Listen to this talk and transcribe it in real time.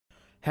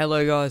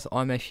Hello guys,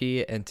 I'm Ash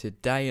here, and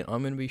today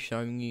I'm going to be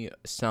showing you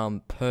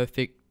some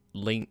perfect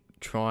link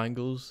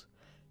triangles.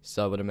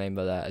 So what I mean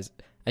by that is,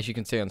 as you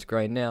can see on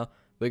screen now,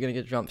 we're going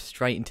to jump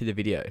straight into the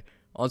video.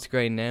 On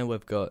screen now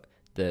we've got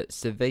the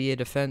Sevilla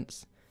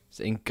defense.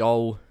 So in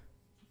goal,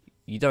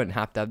 you don't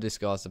have to have this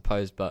guy I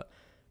suppose, but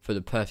for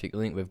the perfect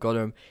link we've got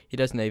him. He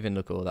doesn't even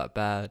look all that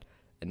bad.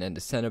 And then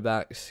the centre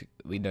backs,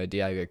 we know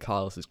Diego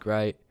Carlos is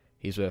great.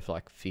 He's worth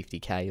like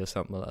 50k or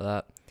something like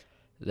that.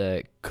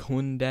 The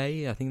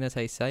Kunde, I think that's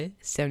how you say it.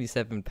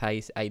 77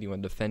 pace,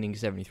 81 defending,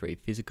 73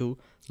 physical.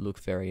 Look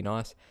very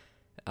nice.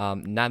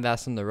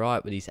 Navas on the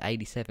right with his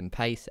 87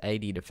 pace,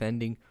 80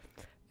 defending.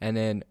 And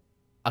then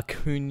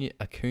Acuna,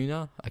 I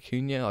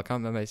can't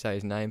remember how to say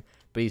his name,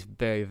 but he's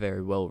very,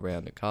 very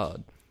well-rounded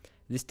card.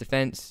 This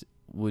defense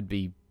would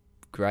be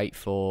great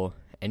for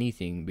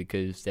anything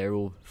because they're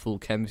all full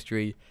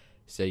chemistry,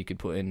 so you could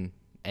put in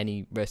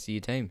any rest of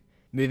your team.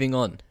 Moving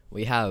on,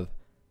 we have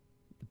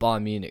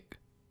Bayern Munich.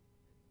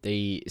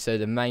 So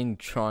the main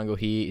triangle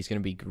here is going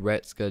to be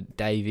Goretzka,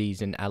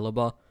 Davies, and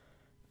Alaba.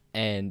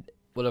 And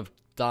what I've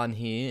done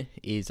here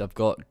is I've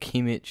got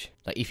Kimmich.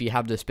 Like if you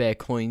have the spare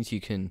coins, you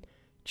can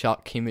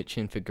chuck Kimmich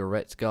in for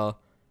Goretzka.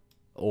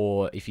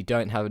 Or if you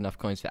don't have enough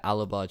coins for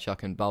Alaba,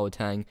 chuck in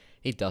Boateng.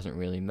 It doesn't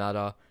really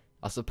matter.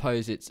 I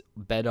suppose it's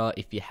better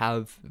if you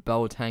have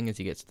Boateng, as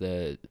he gets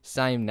the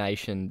same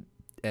nation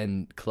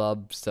and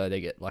club, so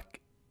they get like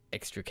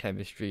extra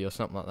chemistry or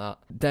something like that.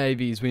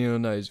 Davies, we all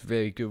know, is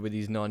very good with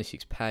his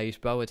 96 pace.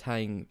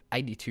 Boateng,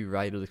 82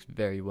 rated, looks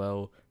very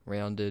well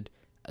rounded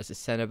as a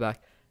centre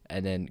back.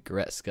 And then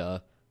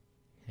Goretzka,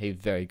 he was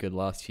very good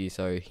last year,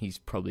 so he's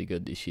probably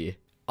good this year.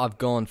 I've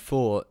gone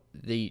for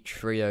the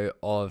trio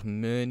of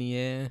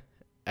Meunier,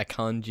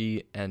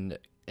 Akanji, and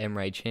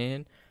Emre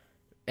Can.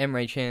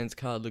 Emre Can's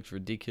card looks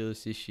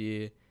ridiculous this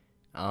year.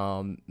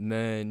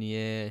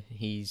 Meunier,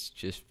 he's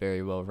just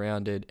very well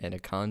rounded, and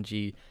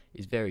Akanji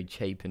is very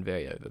cheap and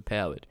very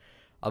overpowered.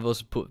 I've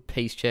also put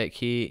Peace Check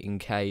here in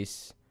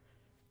case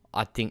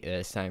I think they're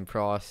the same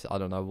price. I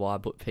don't know why I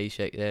put Peace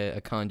Check there.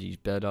 Akanji's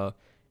better.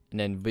 And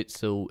then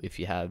Witzel, if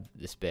you have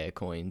the spare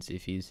coins,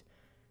 if he's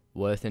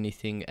worth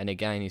anything. And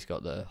again, he's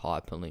got the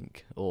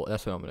hyperlink, or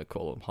that's what I'm going to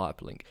call him,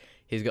 hyperlink.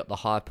 He's got the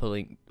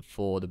hyperlink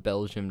for the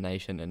Belgium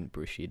nation and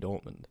Borussia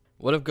Dortmund.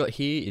 What I've got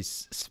here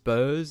is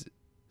Spurs.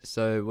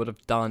 So what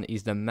I've done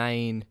is the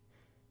main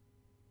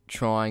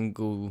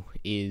triangle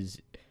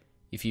is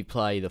if you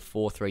play the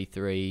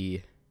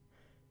 4-3-3-5,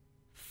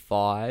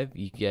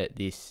 you get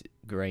this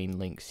green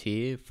links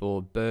here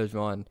for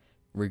Bergwijn,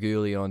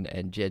 Reguilon,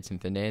 and Jedson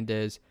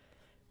Fernandez.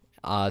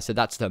 So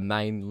that's the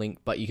main link,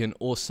 but you can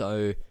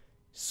also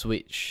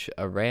switch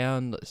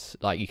around.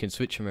 Like you can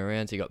switch them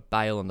around. So you got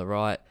Bale on the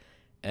right,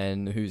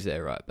 and who's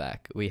there right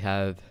back? We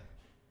have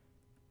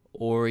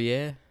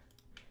Aurier.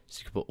 So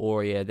you can put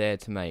Aurier there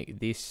to make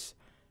this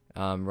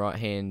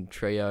right-hand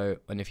trio.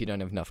 And if you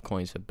don't have enough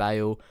coins for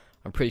Bale,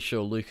 I'm pretty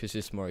sure Lucas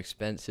is more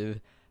expensive.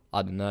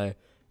 I don't know.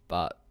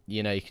 But,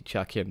 you know, you could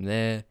chuck him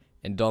there.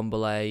 And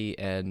Ndombele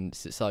and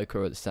Sissoko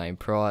are at the same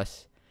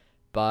price.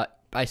 But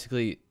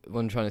basically, what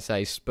I'm trying to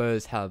say is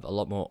Spurs have a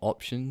lot more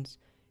options,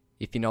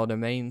 if you know what I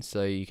mean.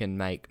 So you can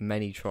make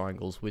many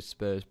triangles with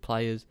Spurs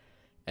players.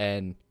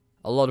 And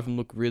a lot of them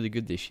look really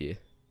good this year.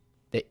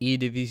 The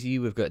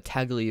Eredivisie, we've got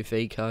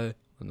Tagliafico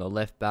on the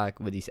left back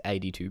with his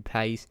 82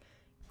 pace.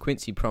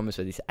 Quincy Promes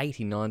with his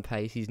 89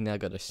 pace. He's now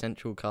got a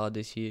central card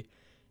this year.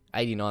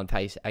 89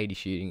 pace, 80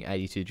 shooting,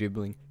 82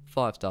 dribbling,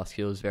 5-star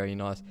skills, very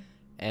nice.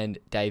 And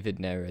David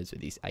Neres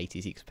with his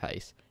 86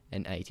 pace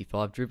and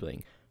 85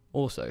 dribbling,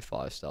 also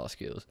 5-star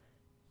skills.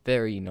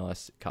 Very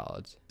nice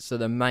cards. So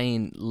the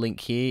main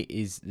link here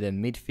is the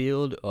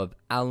midfield of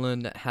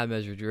Allen,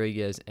 James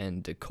Rodriguez,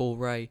 and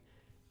Decore.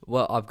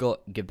 Well, I've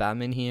got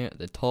Gabamin here at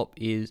the top.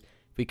 Is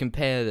if we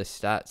compare the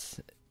stats,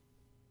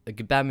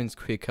 Gabamin's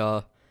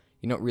quicker.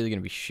 You're not really going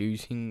to be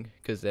shooting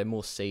because they're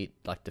more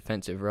like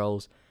defensive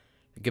roles.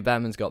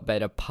 Gabamin's got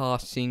better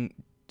passing,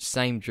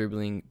 same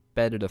dribbling,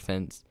 better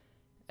defense,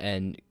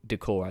 and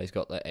Decore's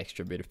got that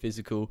extra bit of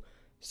physical.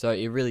 So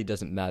it really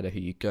doesn't matter who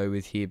you go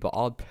with here, but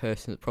I'd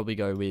personally probably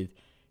go with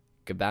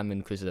Gabamin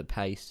because of the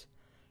pace.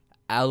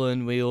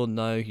 Allen, we all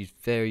know he's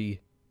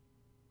very,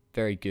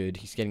 very good.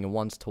 He's getting a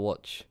once to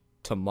watch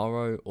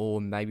tomorrow,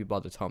 or maybe by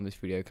the time this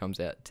video comes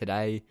out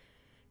today.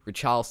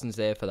 Richarlison's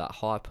there for that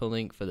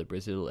hyperlink for the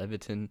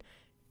Brazil-Everton,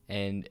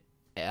 and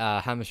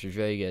James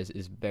Rodriguez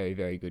is very,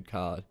 very good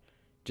card,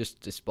 just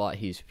despite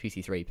his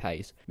 53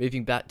 pace.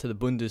 Moving back to the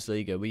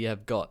Bundesliga, we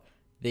have got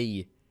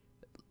the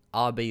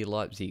RB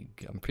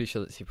Leipzig. I'm pretty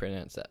sure that's how you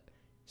pronounce that.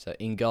 So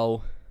in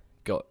goal,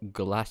 got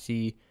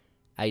Galassi,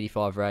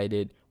 85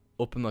 rated,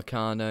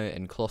 Upamecano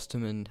and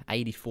Klosterman,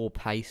 84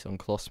 pace on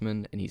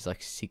Klosterman, and he's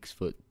like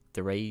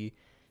 6'3",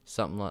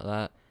 something like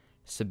that.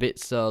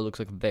 Sabitzer looks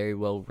like a very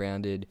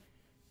well-rounded,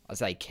 I'd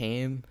say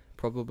Cam,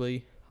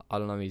 probably. I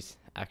don't know his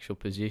actual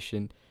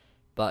position.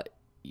 But,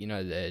 you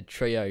know, the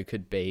trio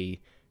could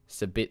be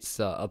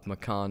Sabitzer,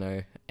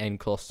 Upamecano, and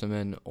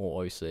Klosterman, or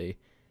obviously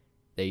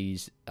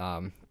these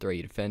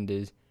three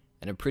defenders.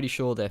 And I'm pretty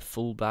sure their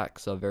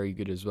fullbacks are very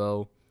good as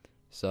well.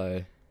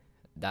 So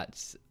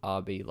that's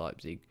RB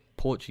Leipzig.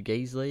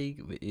 Portuguese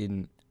league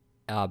in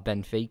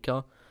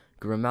Benfica.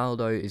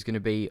 Grimaldo is going to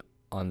be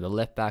on the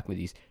left back with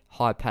his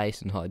high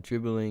pace and high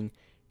dribbling.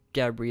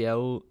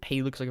 Gabriel,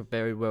 he looks like a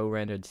very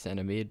well-rounded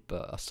centre mid,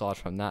 but aside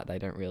from that, they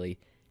don't really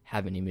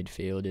have any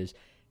midfielders.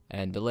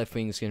 And the left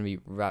wing is going to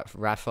be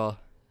Rafa,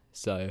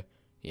 so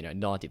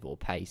 94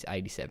 pace,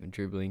 87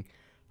 dribbling.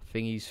 I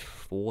think he's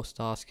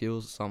 4-star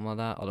skills, something like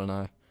that. I don't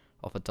know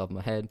off the top of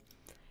my head.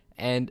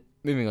 And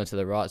moving on to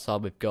the right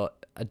side, we've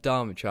got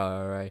Adama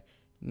Traore,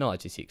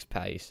 96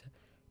 pace.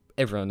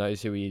 Everyone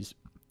knows who he is.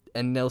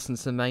 And Nelson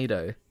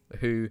Semedo,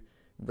 who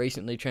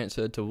recently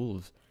transferred to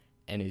Wolves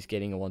and is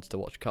getting a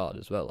wants-to-watch card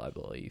as well, I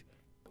believe.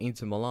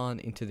 Inter Milan,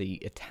 into the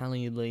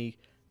Italian league.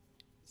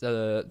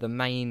 So the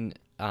main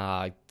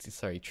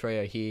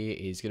trio here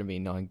is going to be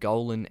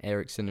Nainggolan,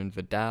 Ericsson and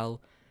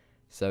Vidal.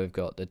 So we've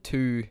got the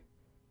two,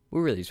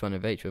 well really just one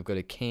of each. We've got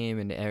a Cam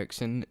and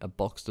Ericsson, a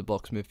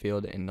box-to-box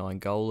midfielder in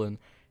Nainggolan,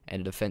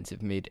 and a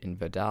defensive mid in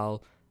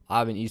Vidal. I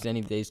haven't used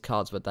any of these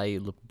cards, but they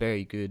look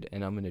very good,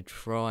 and I'm going to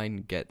try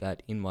and get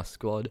that in my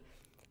squad.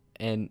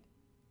 And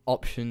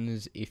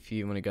options, if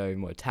you want to go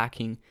more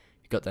attacking,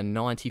 you've got the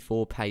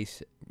 94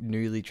 pace,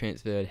 newly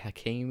transferred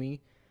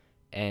Hakimi,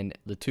 and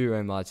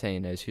Lautaro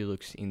Martinez, who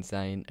looks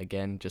insane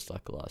again, just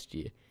like last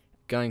year.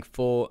 Going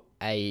for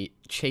a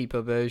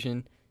cheaper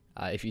version,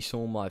 if you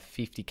saw my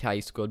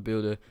 50k squad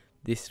builder,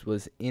 this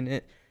was in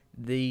it.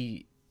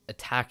 The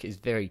attack is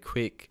very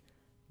quick.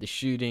 The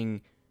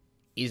shooting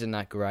isn't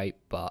that great,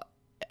 but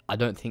I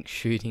don't think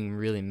shooting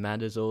really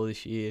matters all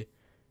this year.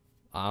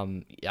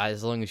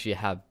 As long as you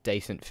have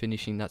decent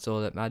finishing, that's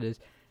all that matters.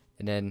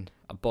 And then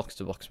a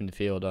box-to-box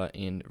midfielder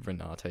in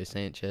Renato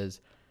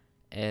Sanchez,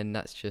 and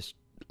that's just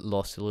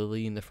lost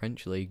Lily in the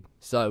French league.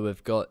 So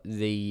we've got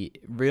the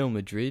Real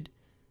Madrid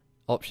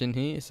option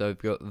here. So we've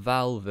got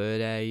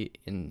Valverde,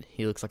 and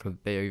he looks like a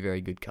very,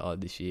 very good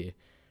card this year.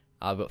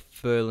 I've got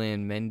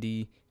Ferland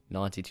Mendy,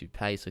 92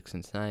 pace, looks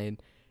insane.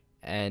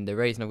 And the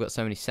reason I've got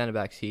so many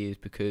centre-backs here is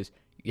because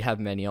you have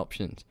many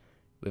options.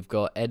 We've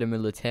got Eder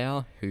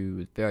Militao, who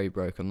was very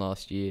broken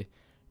last year.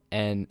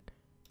 And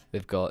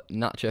we've got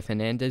Nacho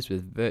Fernandez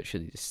with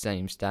virtually the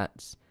same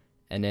stats.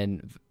 And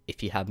then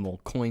if you have more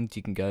coins,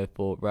 you can go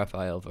for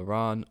Rafael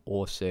Varane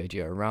or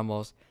Sergio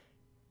Ramos.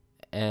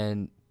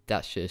 And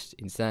that's just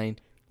insane.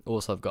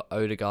 Also, I've got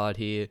Odegaard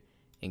here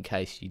in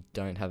case you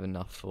don't have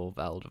enough for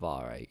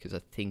Valverde, because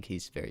I think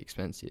he's very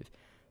expensive.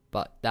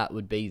 But that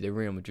would be the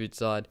Real Madrid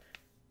side.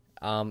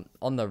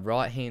 On the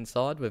right-hand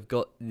side, we've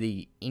got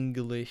the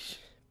English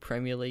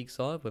Premier League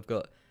side. We've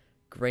got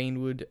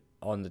Greenwood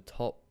on the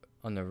top,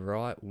 on the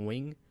right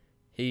wing.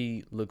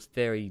 He looks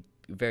very,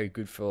 very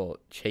good for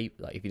cheap,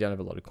 like if you don't have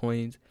a lot of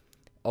coins.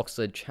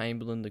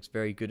 Oxlade-Chamberlain looks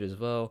very good as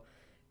well.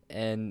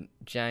 And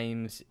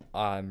James,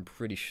 I'm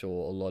pretty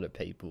sure a lot of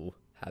people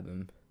have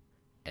him,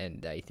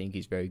 and they think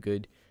he's very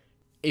good.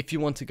 If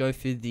you want to go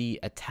for the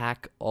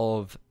attack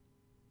of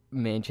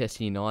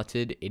Manchester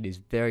United, it is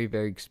very,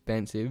 very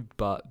expensive,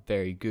 but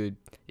very good.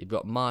 You've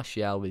got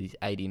Martial with his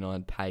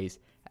 89 pace,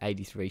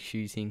 83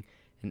 shooting,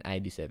 and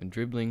 87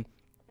 dribbling.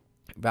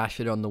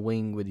 Rashford on the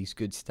wing with his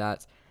good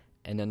stats.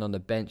 And then on the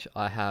bench,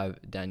 I have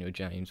Daniel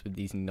James with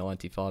his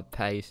 95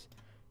 pace.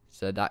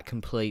 So that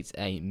completes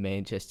a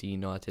Manchester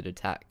United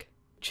attack.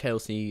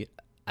 Chelsea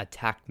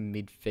attack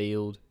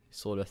midfield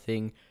sort of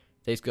thing.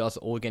 These guys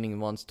are all getting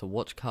ones to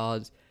watch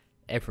cards.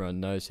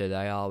 Everyone knows who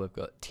they are. We've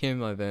got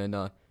Timo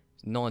Werner,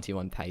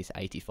 91 pace,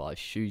 85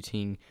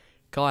 shooting.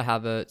 Kai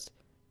Havertz,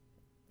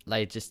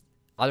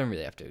 I don't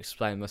really have to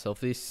explain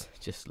myself. This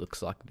just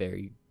looks like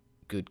very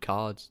good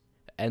cards.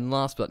 And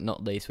last but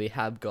not least, we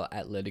have got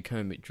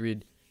Atletico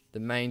Madrid. The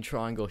main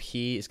triangle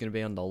here is going to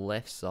be on the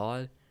left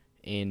side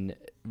in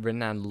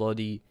Renan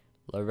Lodi,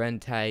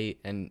 Llorente,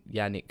 and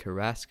Yannick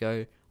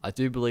Carrasco. I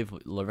do believe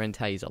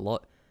Llorente is a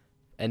lot.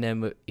 And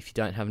then if you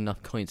don't have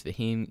enough coins for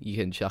him, you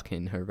can chuck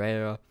in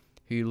Herrera,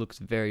 who looks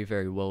very,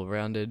 very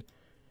well-rounded.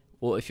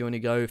 Or if you want to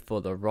go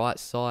for the right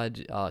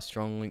side,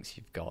 strong links,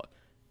 you've got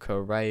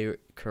Correa,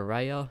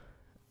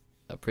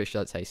 I'm pretty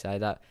sure that's how you say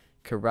that,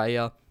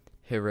 Correa,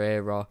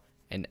 Herrera,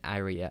 and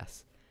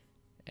Arias.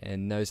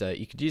 And those are,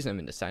 you could use them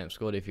in the same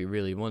squad if you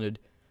really wanted.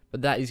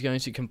 But that is going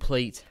to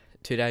complete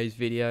today's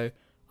video.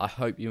 I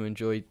hope you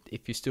enjoyed.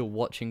 If you're still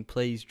watching,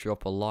 please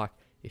drop a like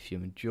if you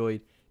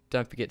enjoyed.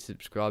 Don't forget to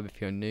subscribe if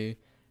you're new.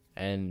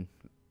 And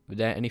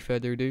without any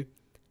further ado,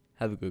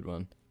 have a good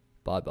one.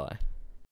 Bye bye.